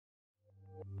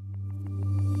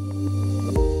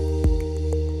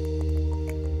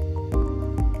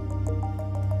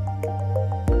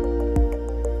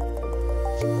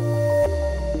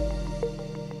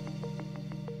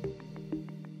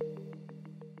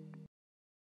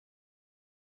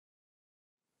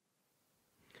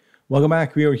Welcome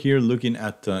back. We are here looking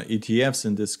at ETFs,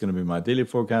 and this is going to be my daily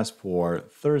forecast for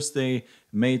Thursday,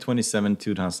 May 27,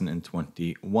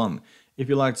 2021. If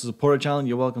you'd like to support our channel,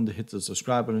 you're welcome to hit the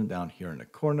subscribe button down here in the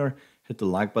corner, hit the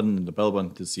like button and the bell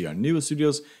button to see our newest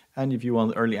videos, and if you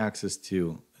want early access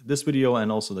to this video and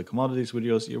also the commodities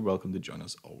videos, you're welcome to join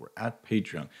us over at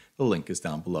Patreon. The link is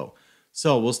down below.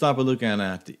 So we'll start by looking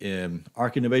at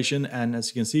ARKK Innovation, and as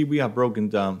you can see, we have broken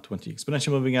down 20 exponential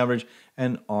moving average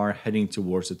and are heading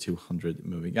towards the 200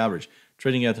 moving average,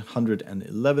 trading at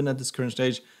 111 at this current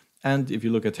stage. And if you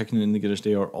look at technical indicators,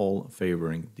 they are all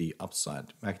favoring the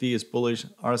upside. MACD is bullish,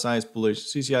 RSI is bullish,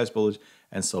 CCI is bullish,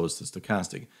 and so is the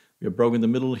stochastic. We have broken the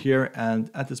middle here,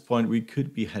 and at this point, we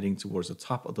could be heading towards the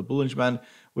top of the Bollinger Band,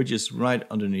 which is right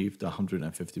underneath the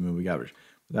 150 moving average.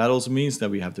 That also means that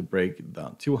we have to break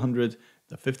the 200,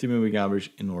 the 50 moving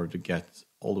average in order to get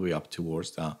all the way up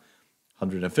towards the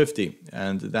 150.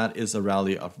 And that is a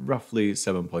rally of roughly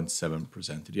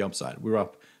 7.7% to the upside. We're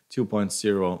up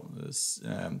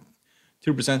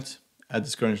 2.02% at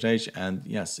this current stage. And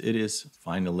yes, it is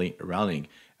finally rallying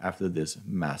after this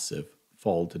massive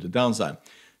fall to the downside.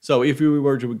 So if we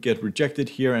were to get rejected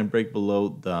here and break below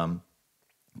the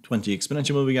 20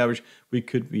 exponential moving average, we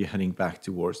could be heading back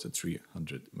towards the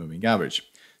 300 moving average.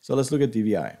 So let's look at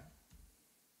DVI.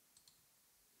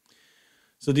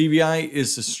 So DVI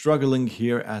is struggling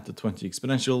here at the 20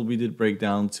 exponential. We did break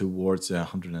down towards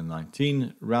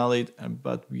 119 rallied,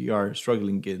 but we are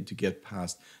struggling to get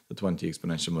past the 20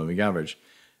 exponential moving average.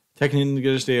 Technical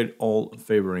indicators, they are all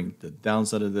favoring the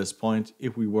downside at this point.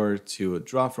 If we were to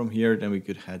drop from here, then we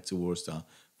could head towards the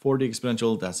 40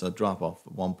 exponential. That's a drop of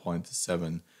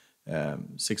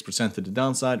 1.76% to the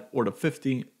downside, or the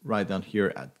 50 right down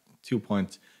here at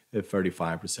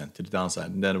 2.35% to the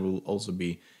downside. And then it will also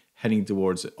be heading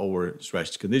towards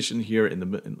overstretched condition here in the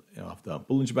middle of the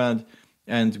Bollinger Band,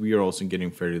 and we are also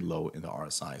getting fairly low in the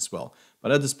RSI as well.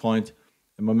 But at this point,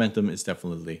 the momentum is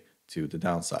definitely to the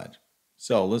downside.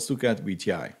 So let's look at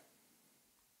VTI.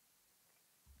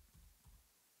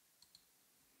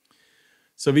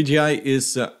 So VTI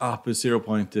is up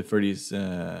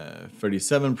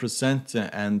 0.37%,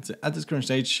 and at this current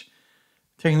stage,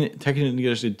 technical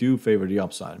indicators do favor the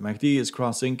upside. MACD is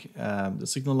crossing the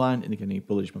signal line, indicating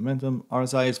bullish momentum.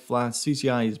 RSI is flat,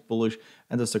 CCI is bullish,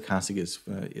 and the stochastic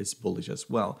is bullish as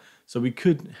well. So we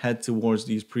could head towards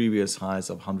these previous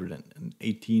highs of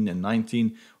 118 and 19,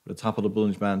 or the top of the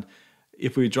Bollinger Band.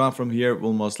 If we drop from here,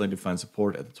 we'll most likely find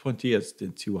support at the 20, at the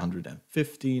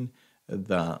 215,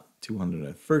 the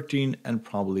 213, and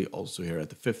probably also here at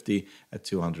the 50 at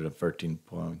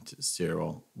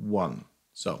 213.01.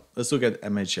 So let's look at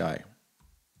MCHI.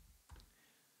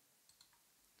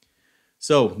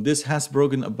 So this has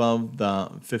broken above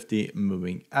the 50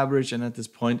 moving average, and at this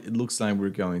point it looks like we're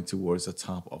going towards the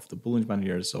top of the Bollinger Band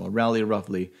here. So a rally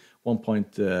roughly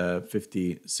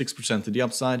 1.56% to the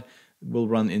upside will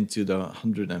run into the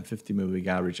 150 moving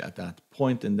average at that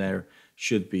point, and there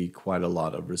should be quite a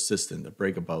lot of resistance. A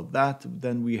break above that,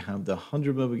 then we have the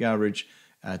 100 moving average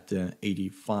at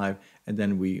 85, and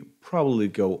then we probably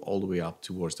go all the way up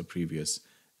towards the previous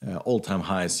all-time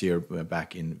highs here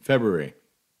back in February.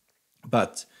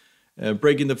 But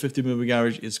breaking the 50 moving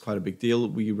average is quite a big deal.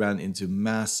 We ran into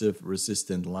massive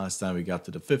resistance last time we got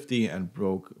to the 50 and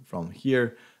broke from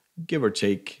here, give or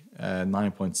take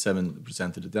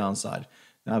 9.7% to the downside.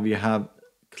 Now we have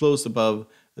closed above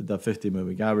the 50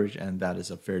 moving average, and that is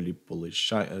a fairly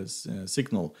bullish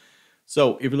signal.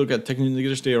 So if you look at technical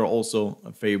indicators, they are also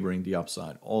favoring the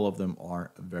upside. All of them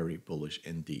are very bullish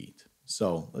indeed.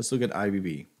 So let's look at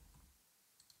IVV.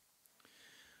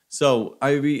 So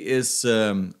IVV is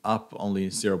up only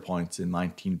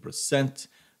 0.19%.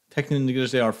 Technical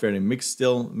indicators, they are fairly mixed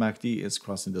still. MACD is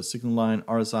crossing the signal line.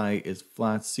 RSI is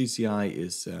flat. CCI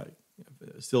is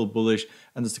still bullish,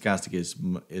 and the stochastic is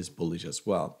bullish as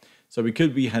well. So we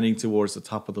could be heading towards the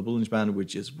top of the Bollinger Band,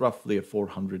 which is roughly a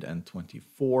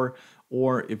 424.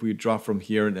 Or if we drop from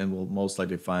here, then we'll most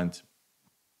likely find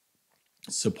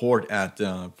support at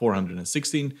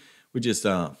 416, which is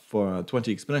for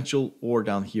 20 exponential, or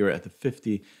down here at the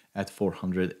 50 at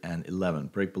 411.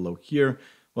 Break below here.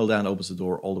 Well, that opens the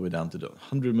door all the way down to the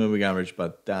 100 moving average,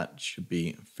 but that should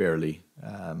be fairly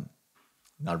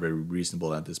not very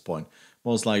reasonable at this point.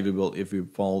 Most likely, if we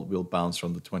fall, we'll bounce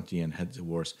from the 20 and head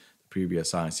towards the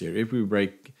previous highs here. If we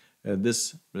break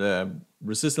this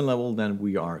resistance level, then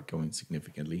we are going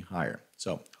significantly higher.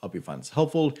 So hope you find this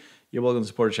helpful. You're welcome to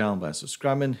support the channel by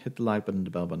subscribing, hit the like button, the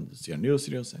bell button to see our newest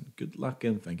videos, and good luck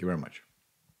and thank you very much.